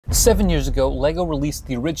7 years ago, LEGO released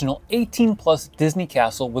the original 18+ Disney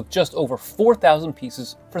Castle with just over 4,000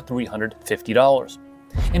 pieces for $350.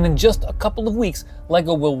 And in just a couple of weeks,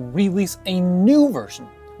 LEGO will release a new version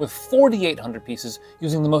with 4,800 pieces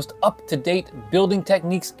using the most up-to-date building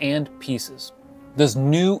techniques and pieces. Does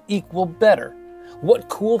new equal better? What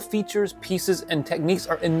cool features, pieces, and techniques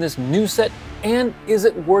are in this new set, and is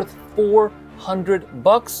it worth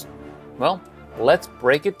 $400? Well, let's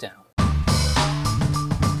break it down.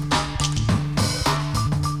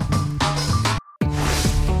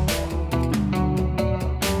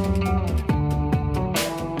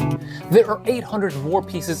 There are 800 more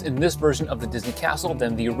pieces in this version of the Disney Castle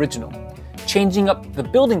than the original. Changing up the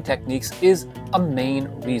building techniques is a main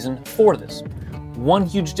reason for this. One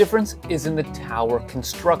huge difference is in the tower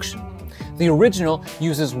construction. The original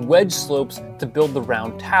uses wedge slopes to build the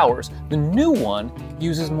round towers. The new one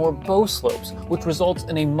uses more bow slopes, which results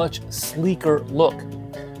in a much sleeker look.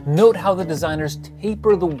 Note how the designers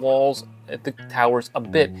taper the walls at the towers a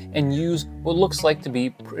bit and use what looks like to be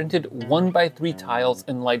printed 1x3 tiles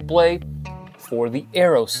in light blade for the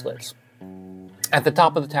arrow slits. At the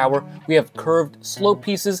top of the tower, we have curved slope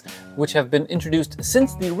pieces which have been introduced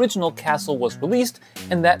since the original castle was released,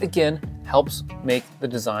 and that again helps make the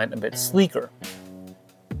design a bit sleeker.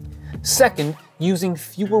 Second, using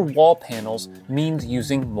fewer wall panels means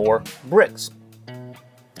using more bricks,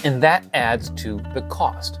 and that adds to the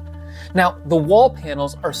cost. Now, the wall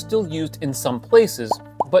panels are still used in some places,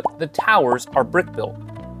 but the towers are brick built.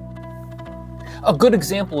 A good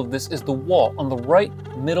example of this is the wall on the right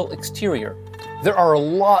middle exterior. There are a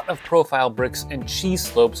lot of profile bricks and cheese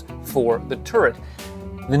slopes for the turret.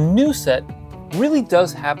 The new set really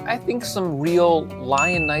does have, I think, some real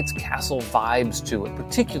Lion Knight's Castle vibes to it,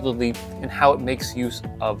 particularly in how it makes use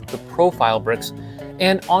of the profile bricks.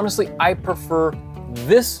 And honestly, I prefer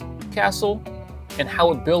this castle and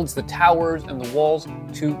how it builds the towers and the walls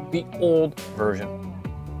to the old version.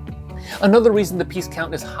 Another reason the piece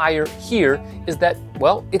count is higher here is that,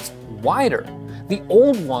 well, it's wider. The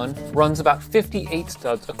old one runs about 58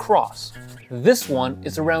 studs across. This one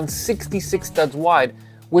is around 66 studs wide,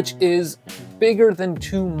 which is bigger than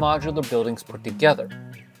two modular buildings put together.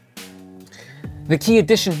 The key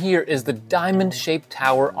addition here is the diamond-shaped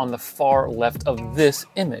tower on the far left of this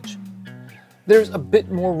image. There's a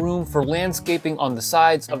bit more room for landscaping on the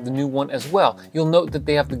sides of the new one as well. You'll note that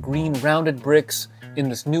they have the green rounded bricks in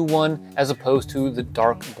this new one as opposed to the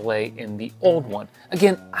dark blay in the old one.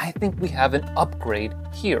 Again, I think we have an upgrade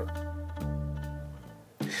here.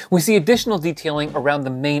 We see additional detailing around the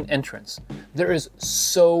main entrance. There is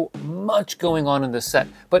so much going on in this set,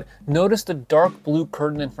 but notice the dark blue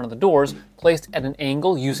curtain in front of the doors placed at an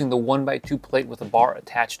angle using the 1x2 plate with a bar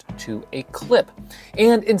attached to a clip.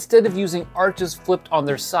 And instead of using arches flipped on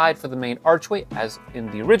their side for the main archway, as in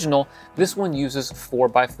the original, this one uses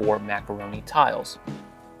 4x4 macaroni tiles.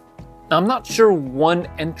 Now, I'm not sure one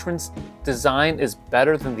entrance design is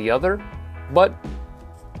better than the other, but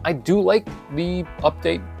I do like the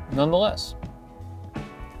update nonetheless.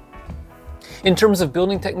 In terms of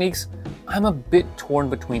building techniques, I'm a bit torn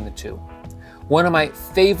between the two. One of my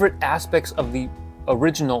favorite aspects of the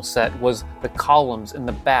original set was the columns in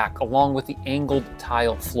the back along with the angled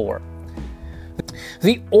tile floor.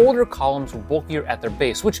 The older columns were bulkier at their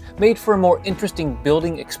base, which made for a more interesting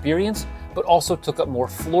building experience, but also took up more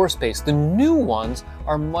floor space. The new ones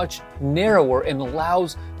are much narrower and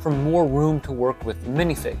allows for more room to work with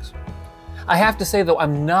minifigs. I have to say though,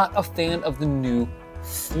 I'm not a fan of the new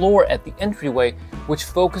floor at the entryway, which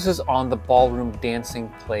focuses on the ballroom dancing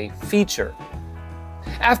play feature.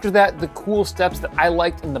 After that, the cool steps that I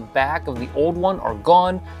liked in the back of the old one are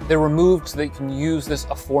gone. They're removed so they can use this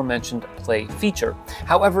aforementioned play feature.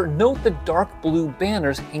 However, note the dark blue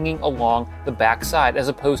banners hanging along the back side as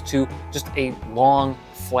opposed to just a long,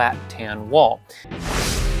 flat tan wall.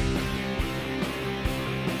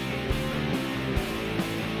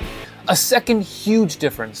 A second huge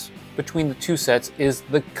difference between the two sets is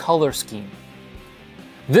the color scheme.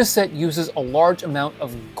 This set uses a large amount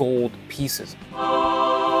of gold pieces.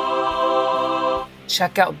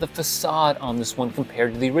 Check out the facade on this one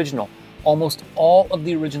compared to the original. Almost all of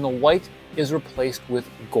the original white is replaced with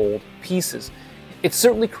gold pieces. It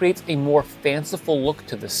certainly creates a more fanciful look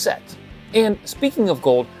to the set. And speaking of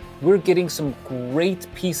gold, we're getting some great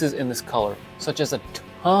pieces in this color, such as a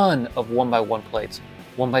ton of 1x1 plates,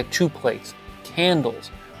 1x2 plates, candles,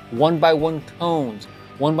 1x1 cones,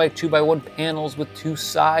 1x2x1 panels with two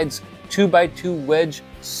sides, 2x2 wedge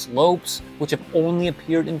slopes, which have only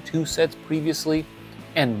appeared in two sets previously,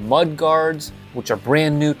 and mud guards, which are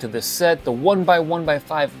brand new to this set, the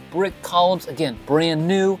 1x1x5 brick columns, again, brand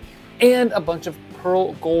new, and a bunch of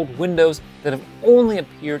pearl gold windows that have only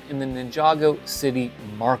appeared in the Ninjago City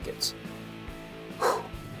markets. Whew.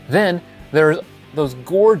 Then there's those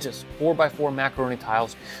gorgeous 4x4 macaroni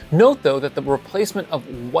tiles. Note though that the replacement of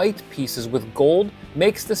white pieces with gold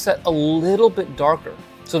makes the set a little bit darker.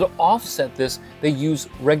 So to offset this, they use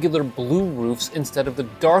regular blue roofs instead of the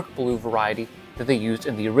dark blue variety that they used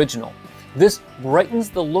in the original. This brightens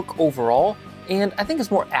the look overall, and I think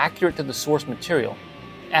is more accurate to the source material,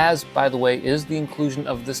 as, by the way, is the inclusion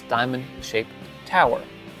of this diamond-shaped tower.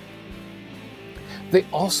 They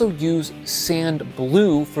also use sand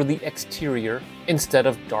blue for the exterior instead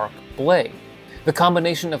of dark blay. The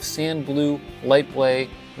combination of sand blue, light blay,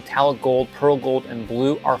 metallic gold, pearl gold, and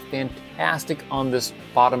blue are fantastic on this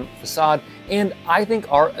bottom facade, and I think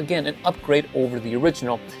are, again, an upgrade over the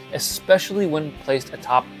original, especially when placed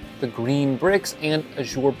atop the green bricks and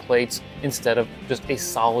azure plates instead of just a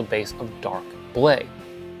solid base of dark blay.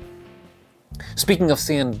 Speaking of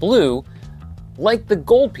sand blue, like the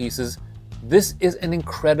gold pieces, this is an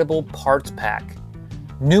incredible parts pack.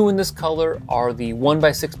 New in this color are the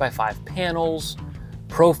 1x6x5 panels,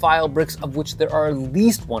 profile bricks of which there are at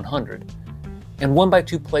least 100, and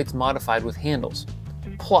 1x2 plates modified with handles.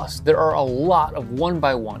 Plus, there are a lot of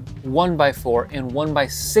 1x1, 1x4, and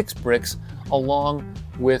 1x6 bricks along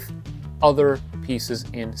with other pieces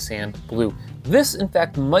in sand blue. This, in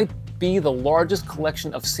fact, might be the largest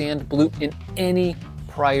collection of sand blue in any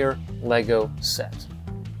prior LEGO set.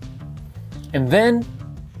 And then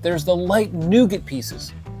there's the light nougat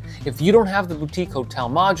pieces. If you don't have the Boutique Hotel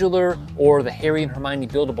Modular or the Harry and Hermione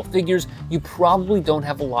buildable figures, you probably don't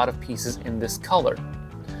have a lot of pieces in this color.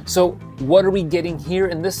 So what are we getting here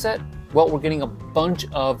in this set? Well, we're getting a bunch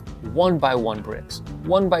of 1x1 bricks,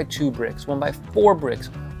 1x2 bricks, 1x4 bricks,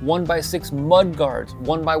 1x6 mud guards,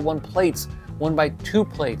 1x1 plates,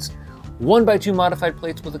 1x2 plates, 1x2 modified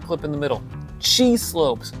plates with a clip in the middle, cheese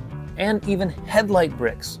slopes, and even headlight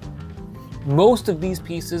bricks. Most of these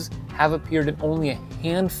pieces have appeared in only a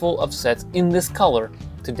handful of sets in this color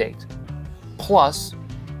to date. Plus,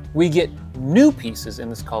 we get new pieces in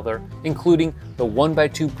this color, including the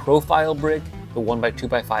 1x2 profile brick, the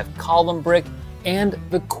 1x2x5 column brick, and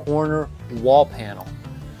the corner wall panel.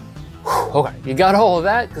 Whew, okay, you got all of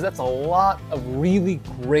that? Because that's a lot of really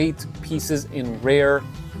great pieces in rare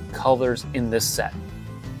colors in this set.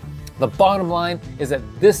 The bottom line is that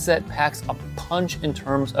this set packs a punch in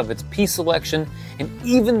terms of its piece selection, and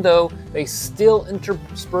even though they still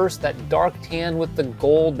intersperse that dark tan with the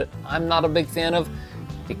gold that I'm not a big fan of,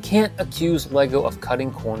 you can't accuse LEGO of cutting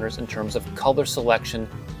corners in terms of color selection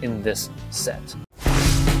in this set.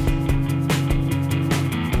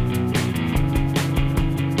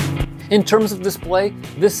 In terms of display,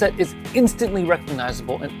 this set is instantly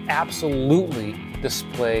recognizable and absolutely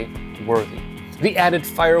display worthy. The added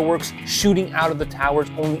fireworks shooting out of the towers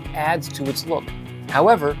only adds to its look.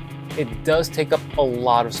 However, it does take up a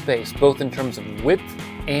lot of space, both in terms of width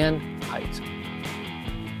and height.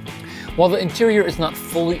 While the interior is not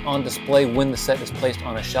fully on display when the set is placed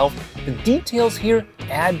on a shelf, the details here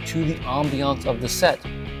add to the ambiance of the set.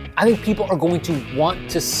 I think people are going to want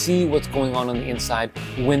to see what's going on the inside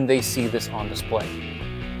when they see this on display.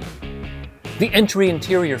 The entry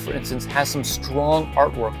interior, for instance, has some strong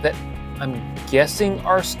artwork that I'm guessing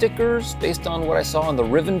are stickers based on what I saw on the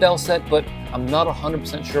Rivendell set, but I'm not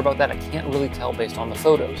 100% sure about that. I can't really tell based on the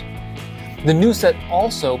photos. The new set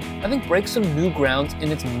also, I think, breaks some new grounds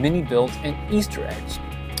in its mini builds and Easter eggs.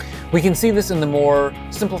 We can see this in the more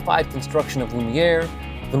simplified construction of Lumiere,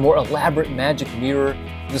 the more elaborate magic mirror,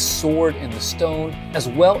 the sword in the stone, as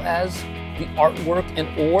well as the artwork and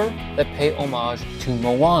ore that pay homage to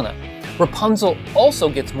Moana. Rapunzel also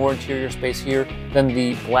gets more interior space here than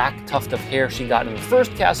the black tuft of hair she got in the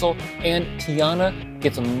first castle, and Tiana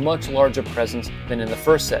gets a much larger presence than in the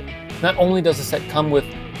first set. Not only does the set come with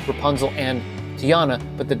Rapunzel and Tiana,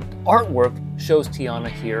 but the artwork shows Tiana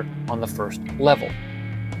here on the first level.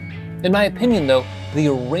 In my opinion though, the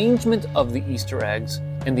arrangement of the Easter eggs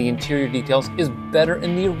and the interior details is better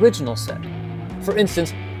in the original set. For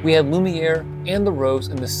instance, we had Lumiere and the rose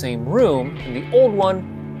in the same room in the old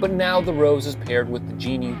one, but now the rose is paired with the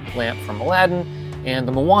genie lamp from Aladdin and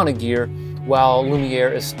the Moana gear, while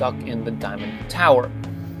Lumiere is stuck in the diamond tower.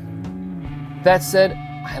 That said,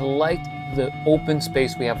 I liked the open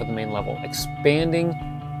space we have at the main level. Expanding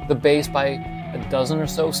the base by a dozen or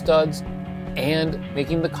so studs and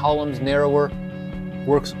making the columns narrower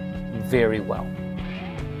works very well.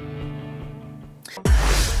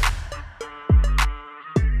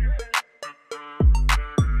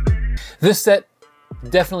 This set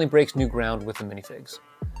definitely breaks new ground with the minifigs.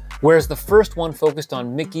 Whereas the first one focused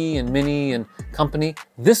on Mickey and Minnie and company,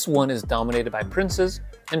 this one is dominated by princes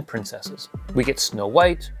and princesses. We get Snow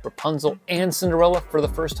White, Rapunzel, and Cinderella for the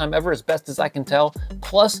first time ever, as best as I can tell,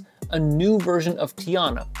 plus a new version of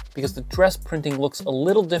Tiana, because the dress printing looks a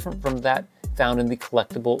little different from that found in the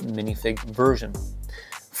collectible minifig version.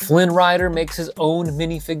 Flynn Rider makes his own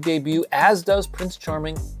minifig debut, as does Prince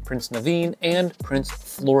Charming, Prince Naveen, and Prince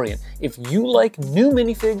Florian. If you like new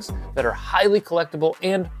minifigs that are highly collectible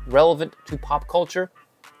and relevant to pop culture,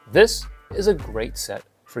 this is a great set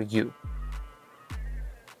for you.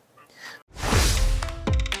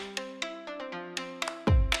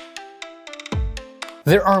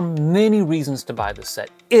 There are many reasons to buy this set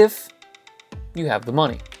if you have the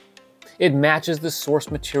money. It matches the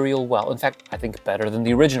source material well. In fact, I think better than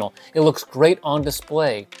the original. It looks great on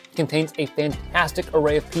display. It contains a fantastic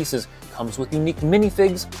array of pieces, comes with unique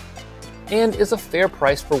minifigs, and is a fair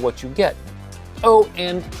price for what you get. Oh,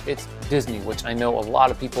 and it's Disney, which I know a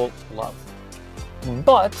lot of people love.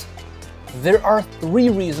 But there are 3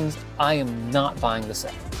 reasons I am not buying the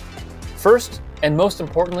set. First, and most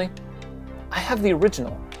importantly, I have the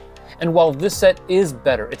original. And while this set is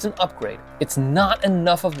better, it's an upgrade, it's not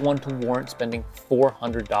enough of one to warrant spending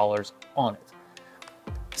 $400 on it.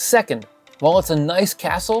 Second, while it's a nice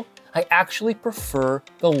castle, I actually prefer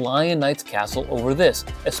the Lion Knight's castle over this,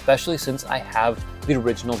 especially since I have the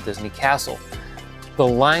original Disney castle. The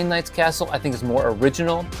Lion Knight's castle I think is more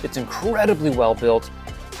original, it's incredibly well built,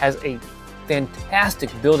 has a fantastic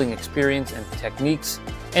building experience and techniques,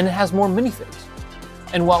 and it has more minifigs.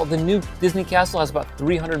 And while the new Disney castle has about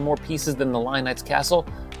 300 more pieces than the Lion Knight's castle,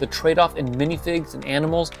 the trade-off in minifigs and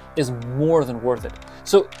animals is more than worth it.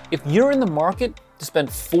 So if you're in the market to spend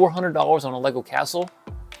 $400 on a Lego castle,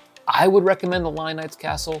 I would recommend the Lion Knight's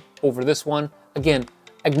castle over this one. Again,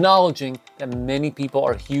 acknowledging that many people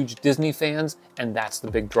are huge Disney fans, and that's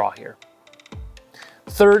the big draw here.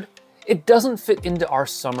 Third, it doesn't fit into our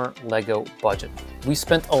summer Lego budget. We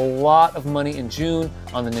spent a lot of money in June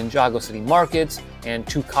on the Ninjago City markets and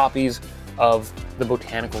 2 copies of the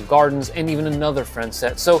Botanical Gardens and even another friend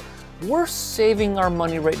set. So we're saving our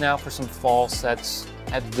money right now for some fall sets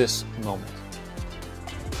at this moment.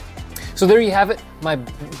 So there you have it, my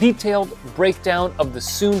detailed breakdown of the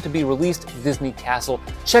soon to be released Disney Castle.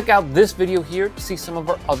 Check out this video here to see some of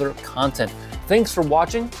our other content. Thanks for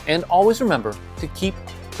watching, and always remember to keep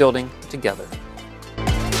building together.